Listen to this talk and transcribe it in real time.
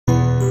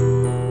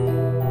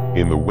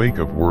In the wake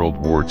of World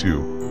War II,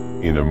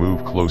 in a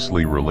move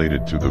closely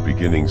related to the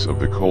beginnings of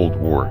the Cold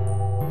War,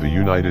 the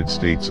United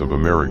States of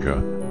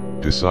America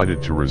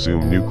decided to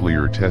resume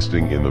nuclear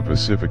testing in the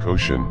Pacific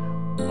Ocean,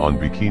 on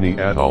Bikini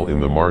Atoll in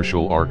the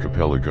Marshall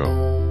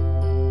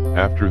Archipelago.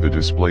 After the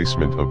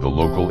displacement of the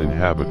local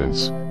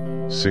inhabitants,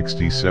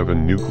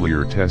 67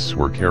 nuclear tests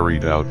were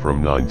carried out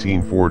from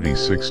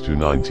 1946 to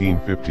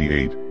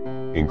 1958,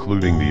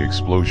 including the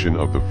explosion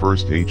of the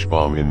first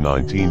H-bomb in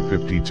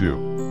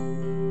 1952.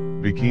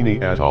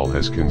 Bikini Atoll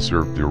has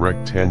conserved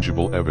direct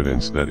tangible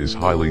evidence that is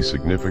highly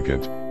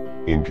significant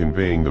in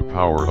conveying the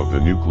power of the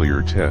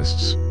nuclear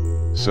tests,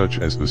 such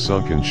as the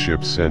sunken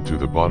ship sent to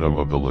the bottom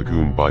of the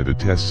lagoon by the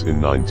tests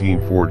in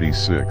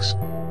 1946,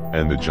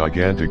 and the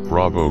gigantic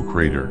Bravo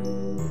crater.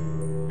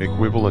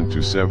 Equivalent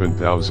to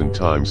 7,000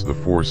 times the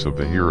force of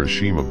the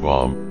Hiroshima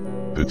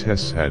bomb, the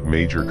tests had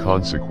major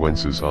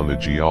consequences on the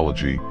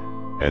geology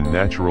and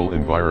natural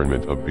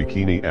environment of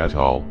Bikini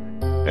Atoll,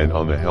 and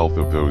on the health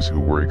of those who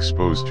were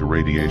exposed to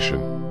radiation.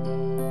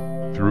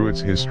 Through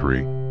its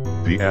history,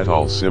 the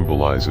atoll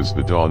symbolizes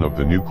the dawn of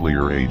the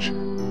nuclear age,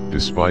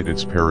 despite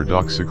its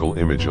paradoxical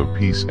image of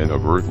peace and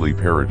of earthly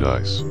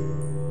paradise.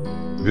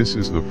 This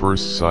is the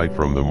first site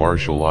from the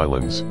Marshall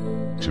Islands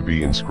to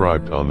be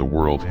inscribed on the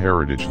World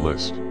Heritage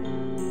List.